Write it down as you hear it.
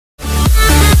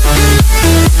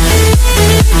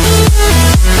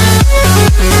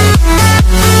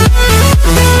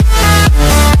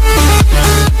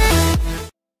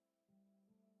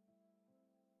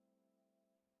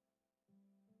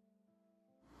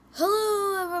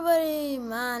Hello everybody,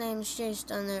 my name is Chase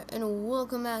Thunder and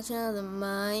welcome back to another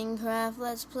Minecraft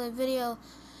Let's Play video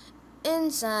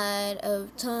inside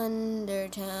of Thunder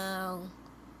Town.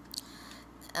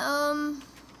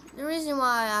 The reason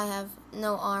why I have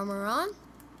no armor on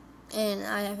and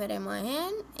I have it in my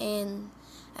hand and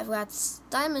I've got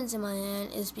diamonds in my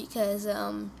hand is because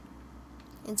and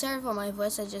sorry for my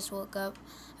voice, I just woke up,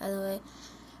 by the way.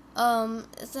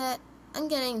 Is that I'm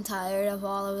getting tired of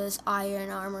all of this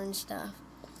iron armor and stuff.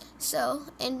 So,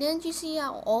 and didn't you see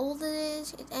how old it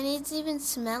is? And it's even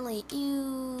smelly.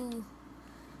 Ew.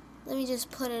 Let me just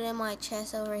put it in my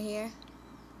chest over here.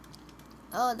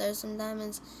 Oh, there's some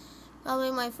diamonds.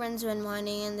 Probably my friends been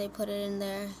mining and they put it in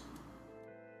there.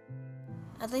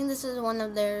 I think this is one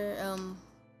of their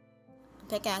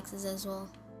pickaxes as well.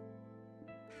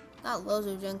 Got loads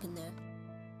of junk in there.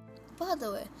 By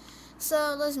the way,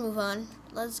 so let's move on.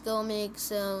 Let's go make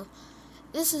some.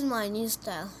 This is my new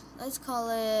style. Let's call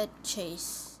it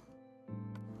Chase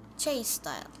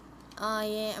style. Oh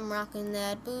yeah, I'm rocking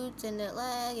that boots and the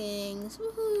leggings.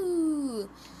 Woohoo!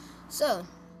 So,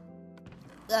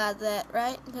 got that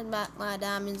right. Put back my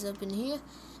diamonds up in here.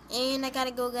 And I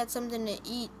gotta go get something to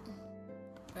eat.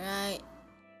 Right.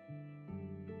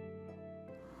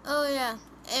 Oh yeah.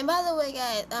 And by the way,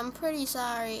 guys, I'm pretty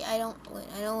sorry. I don't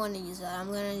want to use that. I'm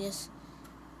gonna just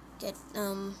get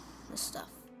the stuff.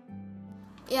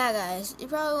 Yeah, guys, you're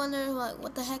probably wondering like,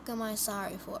 what the heck am I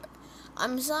sorry for?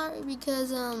 I'm sorry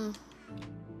because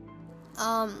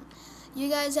you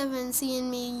guys haven't seen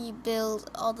me build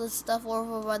all the stuff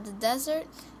over by the desert.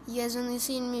 You guys only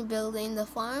seen me building the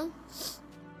farm.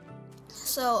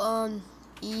 So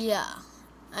yeah,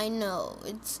 I know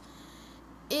it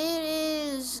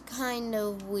is kind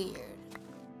of weird.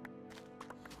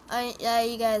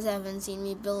 You guys haven't seen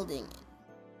me building it.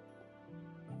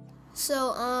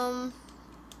 So,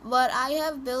 but I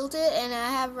have built it and I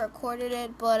have recorded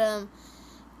it, but,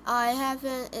 I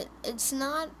haven't, it's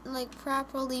not, like,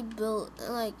 properly built,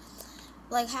 like,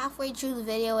 halfway through the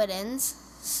video it ends.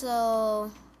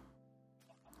 So,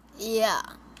 yeah,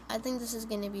 I think this is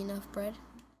gonna be enough bread.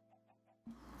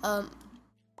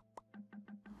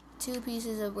 2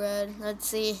 pieces of bread. Let's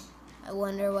see. I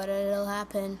wonder what it'll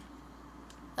happen.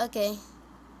 Okay.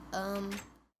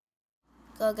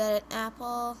 Go get an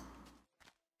apple.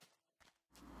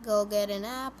 Go get an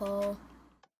apple.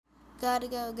 Gotta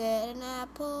go get an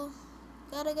apple.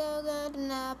 Gotta go get an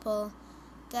apple.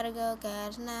 Gotta go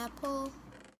get an apple.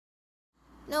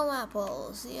 No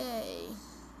apples. Yay.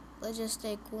 Let's just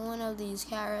take one of these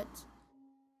carrots.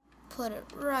 Put it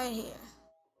right here.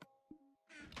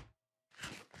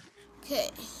 Okay.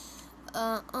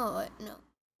 Oh wait, no.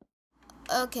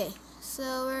 Okay,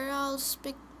 so we're all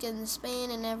spick and span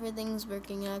and everything's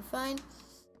working out fine.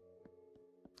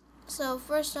 So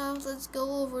first off, let's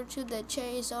go over to the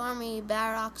Chase Army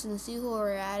barracks and see who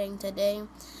we're adding today.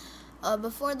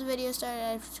 Before the video started,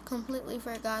 I completely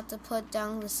forgot to put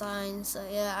down the signs. So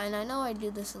yeah, and I know I do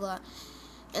this a lot.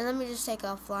 And let me just take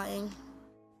off flying.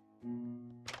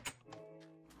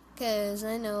 Because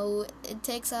I know it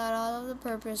takes out all of the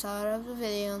purpose out of the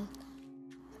video.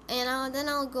 And then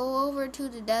I'll go over to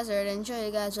the desert and show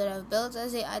you guys what I've built. I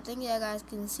think you guys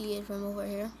can see it from over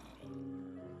here.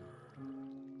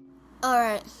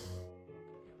 Alright.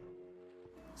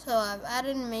 So I've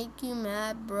added Make You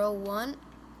Mad Bro 1.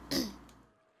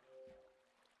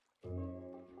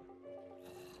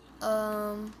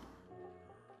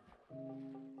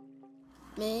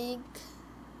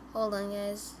 Hold on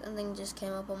guys, something just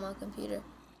came up on my computer.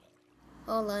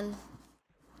 Hold on.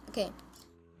 Okay.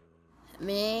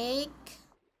 Make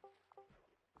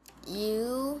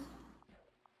you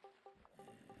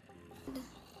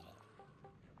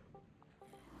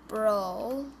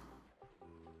bro.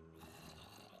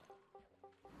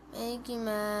 Make you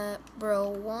mad bro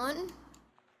 1.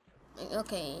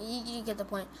 Okay, you get the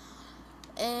point.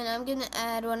 And I'm gonna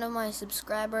add one of my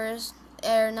subscribers,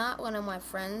 or not one of my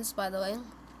friends, by the way.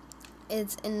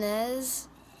 It's Inez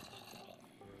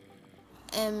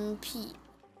MP.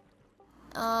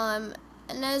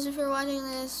 Inez, if you're watching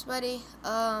this, buddy,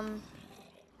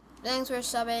 thanks for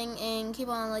subbing and keep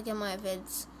on liking my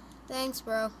vids. Thanks,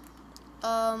 bro.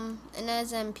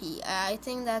 Inez MP. I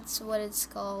think that's what it's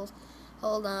called.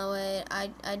 Hold on, wait.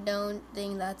 I don't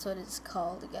think that's what it's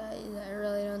called, guys. I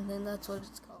really don't think that's what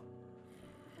it's called.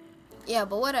 Yeah,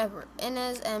 but whatever.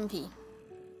 Inez MP.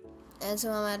 That's who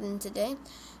I'm adding today.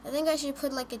 I think I should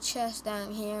put like a chest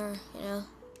down here, you know.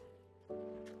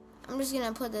 I'm just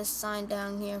gonna put this sign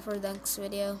down here for the next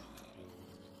video.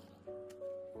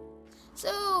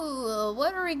 So,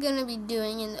 what are we gonna be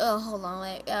doing in, oh, hold on,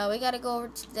 wait, we gotta go over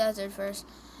to the desert first.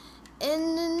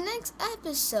 in the next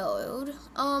episode,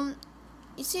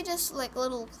 you see this like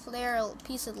little clear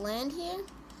piece of land here?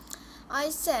 I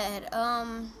said,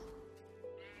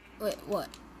 wait, what?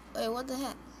 Wait, what the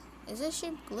heck? Is this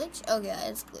ship glitch? Oh yeah,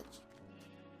 it's glitch.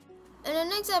 In the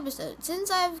next episode, since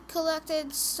I've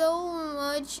collected so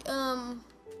much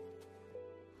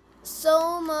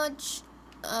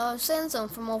sandstone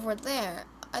from over there,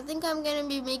 I think I'm gonna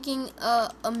be making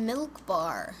a milk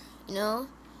bar, you know?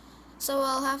 So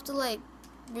I'll have to like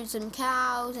breed some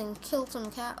cows and kill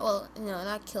some cows. Well, no,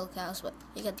 not kill cows, but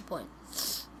you get the point.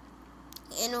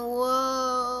 And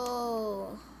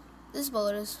whoa, this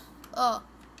boat is, oh,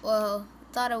 whoa,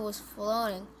 thought it was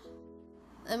floating.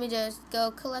 Let me just go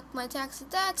collect my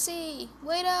taxi,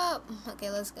 wait up.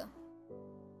 Okay, let's go.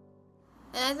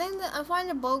 And I think that I find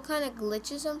the boat kind of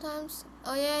glitchy sometimes.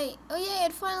 Oh yeah,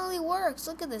 it finally works.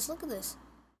 Look at this.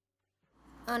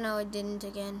 Oh no, it didn't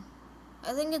again.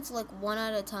 I think it's like one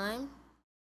at a time.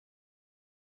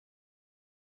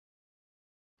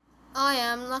 I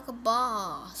am like a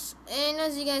boss. And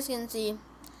as you guys can see,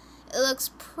 it looks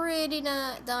pretty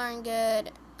darn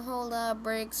good. Hold up,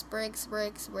 brakes.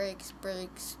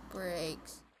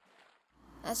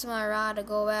 That's my rod to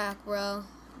go back, bro.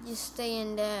 You stay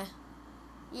in there.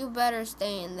 You better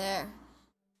stay in there.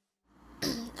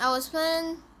 I was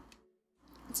planning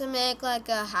to make like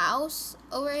a house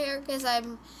over here because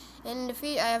I'm in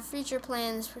the I have future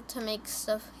plans to make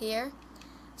stuff here.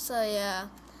 So yeah.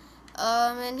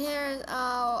 And here's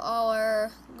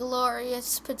our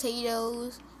glorious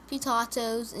potatoes,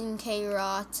 and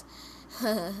carrots.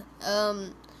 At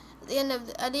the end of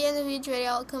the video,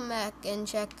 I'll come back and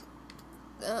check.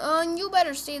 You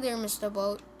better stay there, Mr.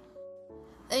 Boat.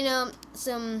 You know,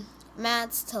 some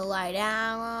mats to lie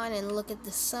down on and look at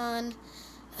the sun.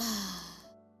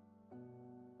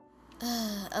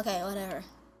 Okay, whatever.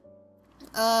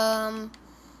 Oh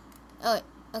wait,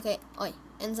 okay, wait,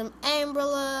 and some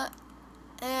umbrellas.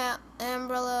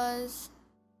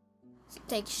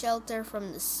 Take shelter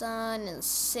from the sun and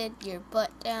sit your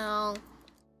butt down.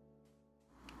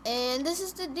 And this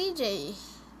is the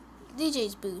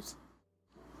DJ's booth.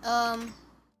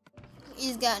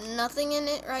 He's got nothing in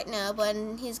it right now, but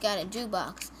he's got a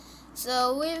jukebox.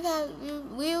 So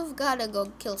we've got to go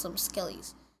kill some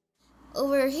skellies.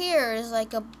 Over here is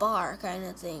like a bar kind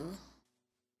of thing.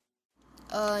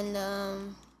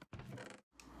 And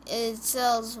it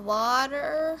sells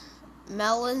water,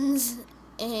 melons,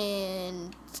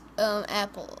 and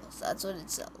apples. That's what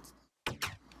it sells.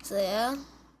 So yeah,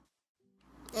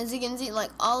 as you can see,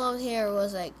 like all of here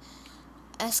was like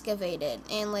excavated,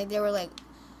 and like there were like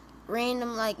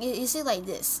random, like you see like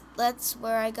this. That's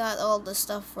where I got all the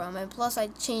stuff from, and plus I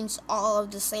changed all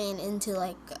of the sand into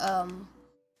like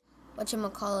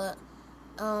whatchamacallit,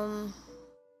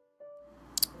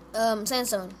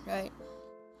 sandstone, right?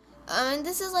 And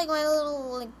this is like my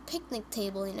little like picnic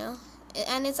table, you know,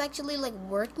 and it's actually like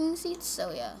working seats.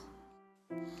 So yeah.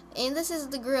 And this is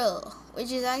the grill,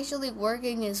 which is actually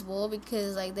working as well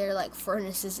because like there are like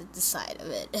furnaces at the side of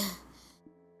it.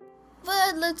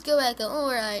 But let's go back.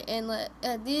 Alright, and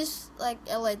these like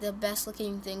are like the best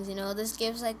looking things, you know. This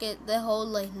gives like the whole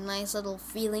like nice little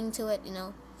feeling to it, you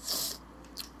know.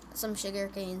 Some sugar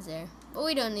canes there, but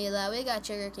we don't need that. We got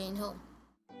sugar cane home.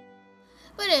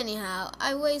 But anyhow,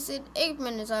 I wasted 8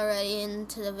 minutes already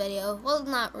into the video. Well,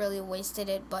 not really wasted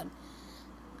it, but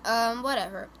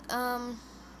whatever.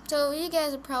 So you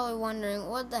guys are probably wondering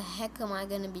what the heck am I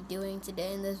gonna be doing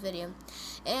today in this video,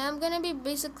 and I'm gonna be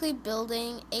basically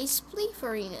building a spleef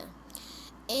arena,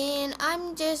 and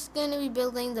I'm just gonna be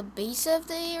building the base of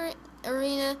the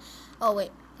arena. Oh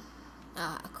wait,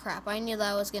 crap! I knew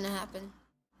that was gonna happen.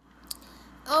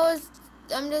 I'm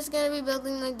just gonna be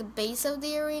building like the base of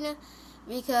the arena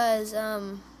because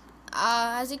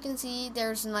as you can see,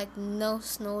 there's like no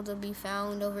snow to be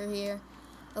found over here,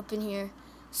 up in here.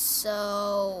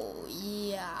 So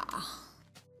yeah,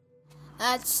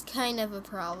 that's kind of a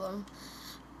problem.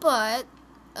 But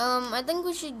I think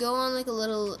we should go on like a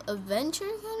little adventure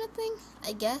kind of thing,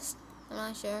 I guess. I'm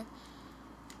not sure.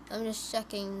 I'm just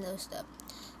checking those stuff.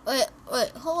 Wait,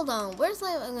 hold on. Where's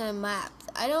my map?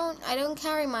 I don't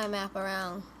carry my map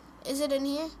around. Is it in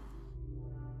here?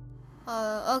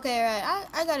 Okay, right.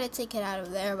 I gotta take it out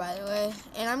of there, by the way.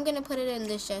 And I'm gonna put it in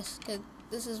this chest, because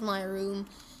this is my room.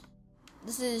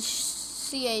 This is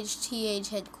CHTH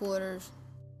headquarters.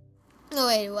 Oh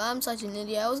wait, well, I'm such an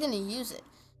idiot. I was gonna use it.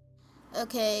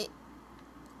 Okay.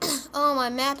 Oh, my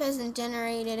map hasn't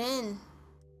generated in.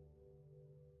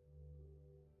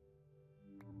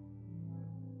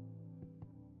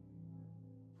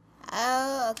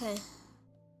 Oh, okay.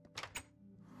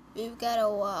 We've gotta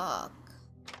walk.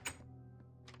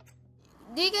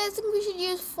 Do you guys think we should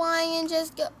use flying and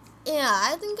just go? Yeah,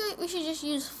 I think we should just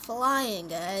use flying,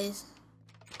 guys.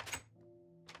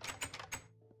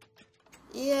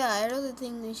 Yeah, I really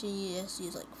think we should just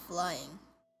use like flying.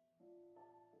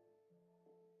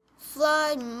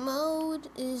 Fly mode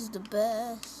is the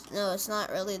best. No, it's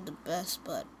not really the best,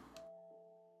 but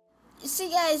you see,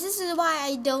 guys, this is why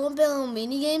I don't build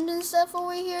mini games and stuff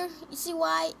over here. You see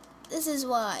why? This is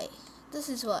why. This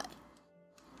is why.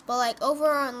 But like over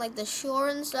on like the shore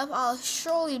and stuff, I'll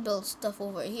surely build stuff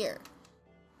over here.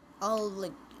 I'll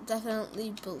like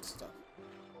definitely build stuff.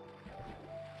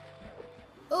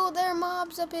 Oh, there are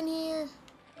mobs up in here.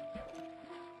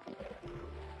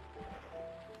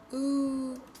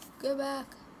 Ooh, get back,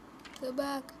 get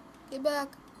back, get back,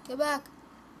 get back,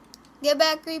 get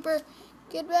back, creeper,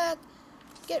 get back,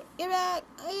 get back,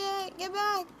 oh yeah, get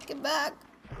back, get back,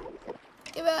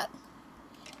 get back,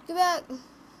 get back,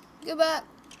 get back,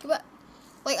 get back.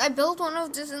 Like I built one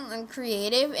of this in like,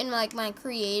 creative in like my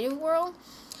creative world,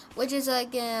 which is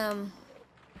like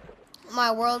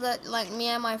my world that like me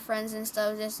and my friends and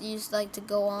stuff just used like to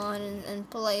go on and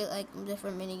play like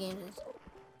different mini games.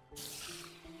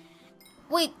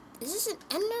 Wait, is this an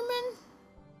Enderman?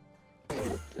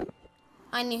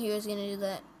 I knew he was gonna do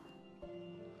that.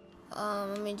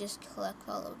 Let me just collect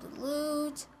all of the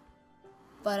loot.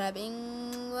 Bada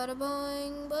bing, bada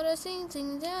boing, bada sing,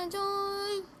 sing, dang,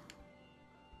 doing.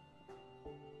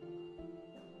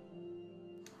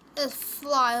 Let's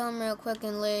fly home real quick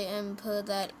and put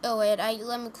that. Oh wait,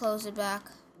 let me close it back.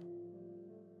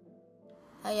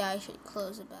 Oh yeah, I should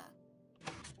close it back.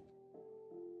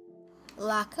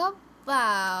 Like a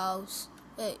mouse.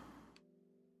 Wait.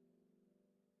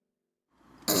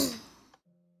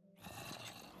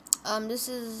 This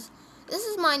is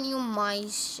my new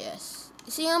mice chest.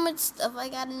 You see how much stuff I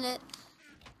got in it?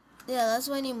 Yeah, that's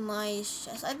my new mice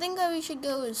chest. I think we should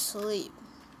go to sleep.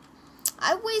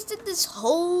 I wasted this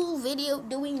whole video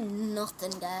doing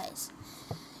nothing, guys.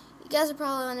 You guys are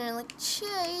probably wondering, like,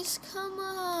 Chase, come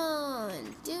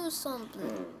on, do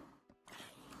something.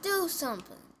 Do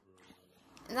something.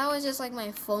 And that was just like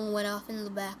my phone went off in the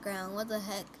background. What the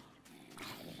heck?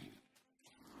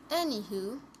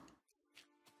 Anywho.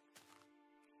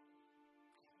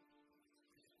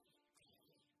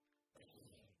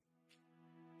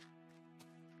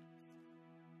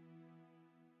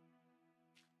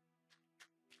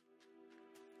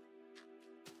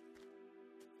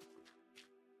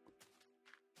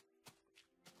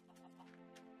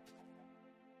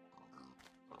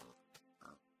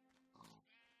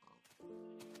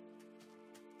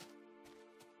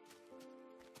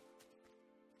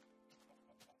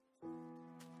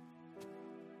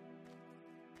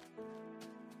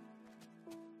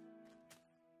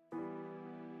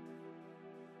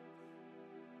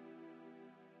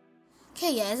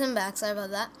 Okay guys, I'm back, sorry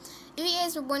about that. If you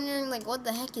guys are wondering like what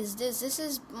the heck is this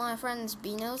is my friend's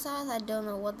Bino's house. I don't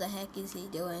know what the heck is he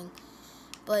doing.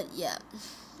 But yeah,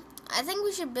 I think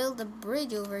we should build a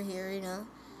bridge over here, you know.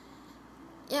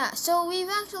 Yeah, so we've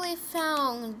actually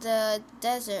found the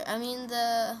desert. I mean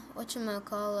the,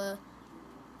 whatchamacallit,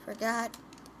 forgot.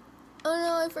 Oh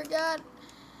no, I forgot.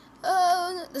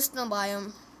 Oh, the snow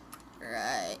biome.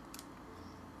 Right.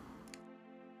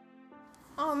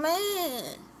 Oh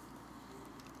man.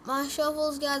 My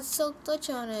shovel's got silk touch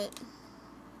on it.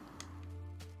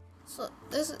 So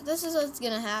this is what's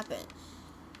gonna happen.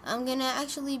 I'm gonna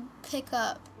actually pick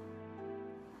up.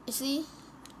 You see?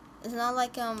 It's not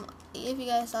like if you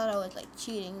guys thought I was like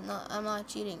cheating. No, I'm not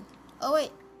cheating. Oh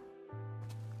wait.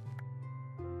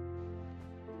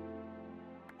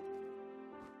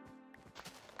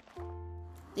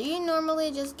 Do you normally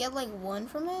just get like one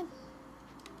from it?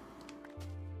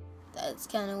 That's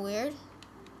kind of weird.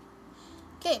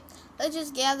 Okay, let's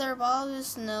just gather up all of the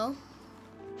snow.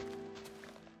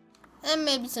 And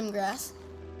maybe some grass.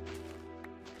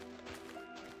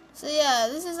 So yeah,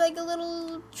 this is like a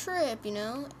little trip, you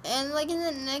know? And like in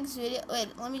the next video,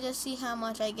 wait, let me just see how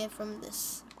much I get from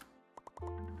this.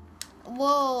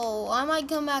 Whoa, I might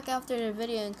come back after the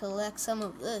video and collect some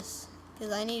of this.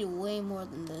 Because I need way more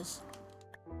than this.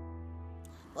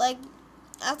 Like,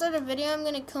 after the video, I'm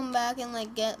gonna come back and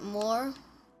like get more.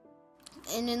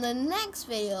 And in the next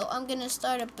video, I'm gonna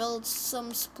start to build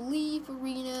some spleef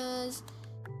arenas.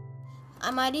 I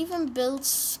might even build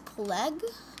spleg,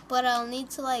 but I'll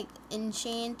need to like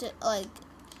enchant like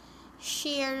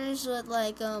shares with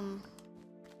like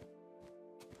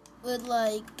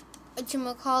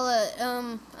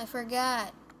whatchamacallit, I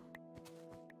forgot.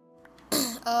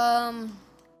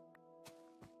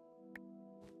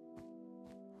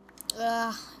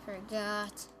 I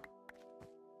forgot.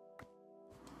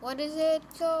 what is it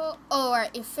called? Oh,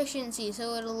 right, efficiency,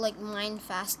 so it'll like mine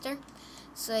faster.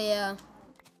 So yeah.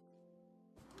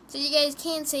 So you guys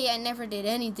can't say I never did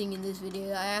anything in this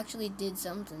video. I actually did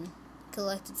something.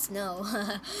 Collected snow.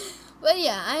 But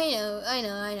yeah, I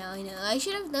know. I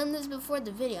should have done this before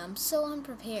the video. I'm so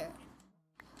unprepared.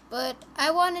 But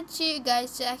I wanted you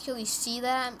guys to actually see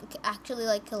that I'm actually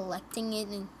like collecting it,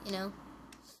 and you know.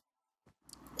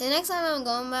 The next time I'm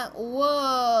going back,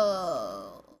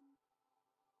 whoa.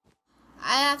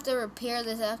 I have to repair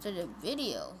this after the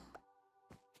video.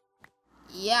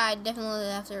 Yeah, I definitely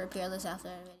have to repair this after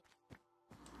the video.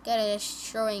 Gotta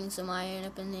destroying some iron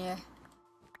up in there.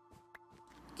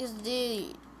 Cause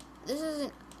dude, this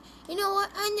isn't. You know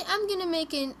what? I'm gonna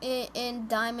make an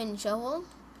diamond shovel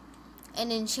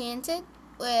and enchant it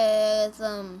with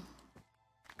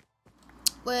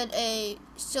a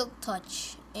silk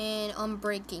touch and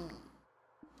unbreaking.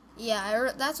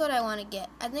 Yeah, that's what I want to get.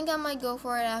 I think I might go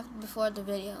for it before the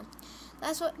video.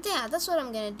 That's what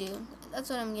I'm gonna do. That's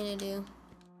what I'm gonna do.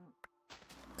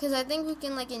 Cause I think we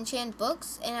can like enchant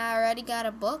books, and I already got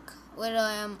a book with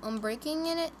unbreaking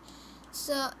in it.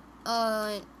 So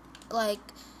like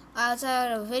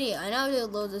outside of video, I know to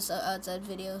load this outside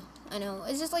video. I know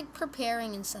it's just like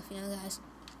preparing and stuff, you know, guys.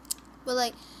 But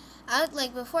like,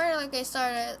 before I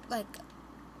started like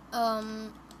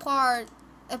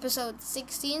episode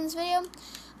 16's video,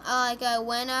 I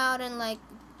went out and like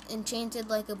enchanted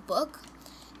like a book,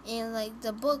 and like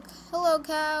the book, hello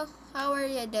cow, how are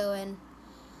you doing?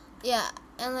 Yeah,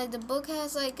 and like the book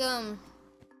has like well,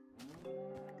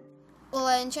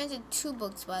 I enchanted 2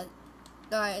 books by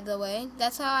the way.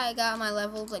 That's how I got my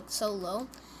levels like so low.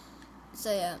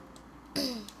 So yeah.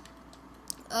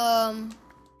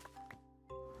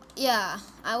 Yeah,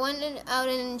 I went out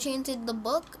and enchanted the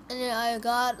book, and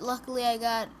luckily I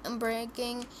got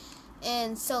Unbreaking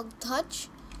and Silk Touch.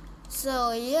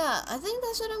 So yeah, I think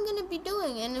that's what I'm gonna be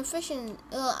doing. And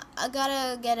I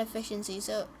gotta get efficiency.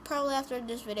 So probably after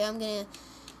this video, I'm gonna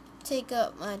take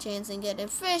up my chance and get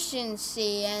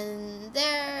efficiency, and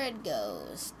there it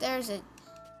goes. There's it.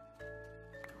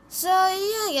 So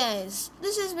yeah, guys,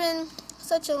 this has been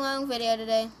such a long video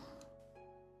today.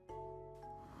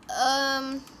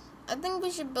 I think we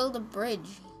should build a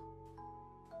bridge.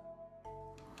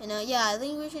 You know, yeah, I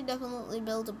think we should definitely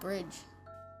build a bridge.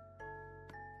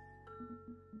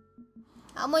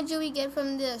 How much do we get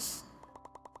from this?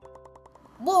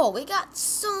 Whoa, we got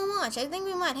so much. I think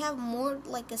we might have more,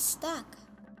 like a stack.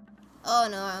 Oh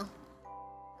no.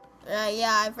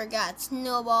 Yeah, I forgot.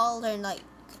 Snowballs are like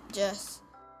just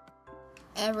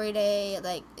every day.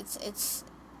 Like it's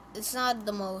not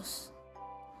the most.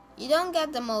 You don't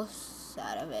get the most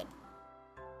out of it.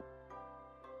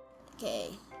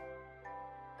 Okay.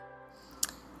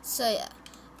 So yeah.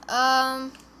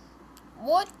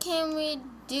 What can we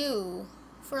do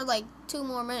for like 2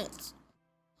 more minutes?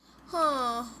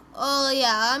 Huh. Oh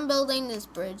yeah, I'm building this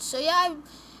bridge. So yeah,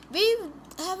 we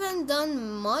haven't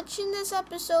done much in this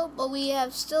episode, but we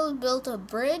have still built a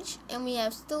bridge, and we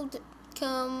have still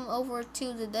come over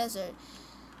to the desert.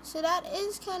 So that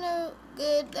is kind of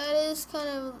good. That is kind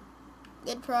of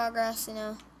good progress, you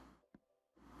know.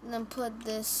 And then put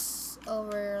this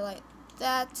over like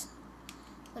that.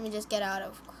 Let me just get out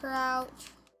of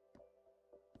crouch.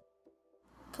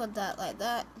 Put that like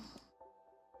that.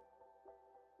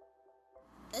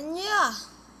 And yeah,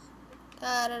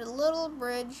 got a little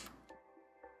bridge.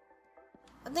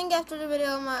 I think after the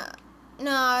video,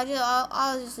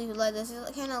 I'll just leave it like this.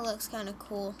 It kind of looks kind of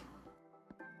cool.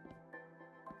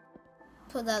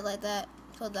 Put that like that.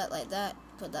 Put that like that.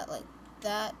 Put that like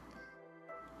that.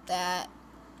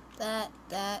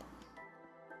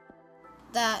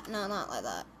 That. No, not like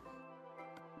that.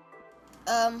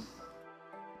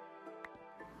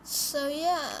 So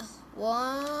yeah,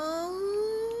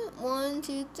 1,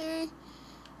 2, 3.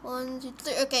 1, 2,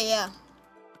 3. Okay, yeah.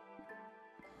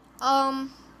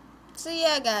 So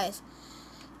yeah, guys.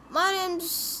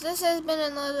 This has been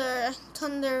another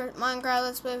Thunder Minecraft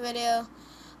Let's Play video.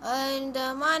 And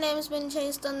my name's been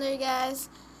Chase Thunder, guys.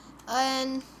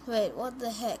 And wait, what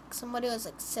the heck? Somebody was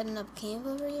like setting up camp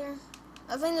over here.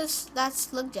 I think that's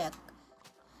Slugjack.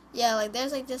 Yeah, like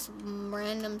there's like just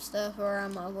random stuff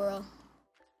around my world.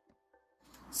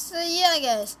 So yeah,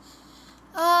 guys.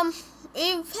 We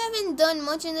haven't done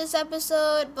much in this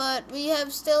episode, but we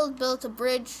have still built a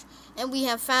bridge, and we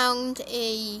have found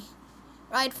a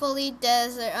rightfully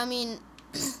desert. I mean,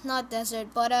 not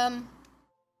desert, but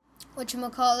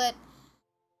whatchamacallit?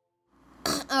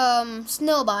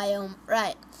 Snow biome,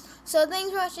 right? So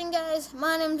thanks for watching, guys.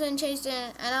 My name's Chase,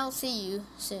 and I'll see you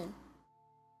soon.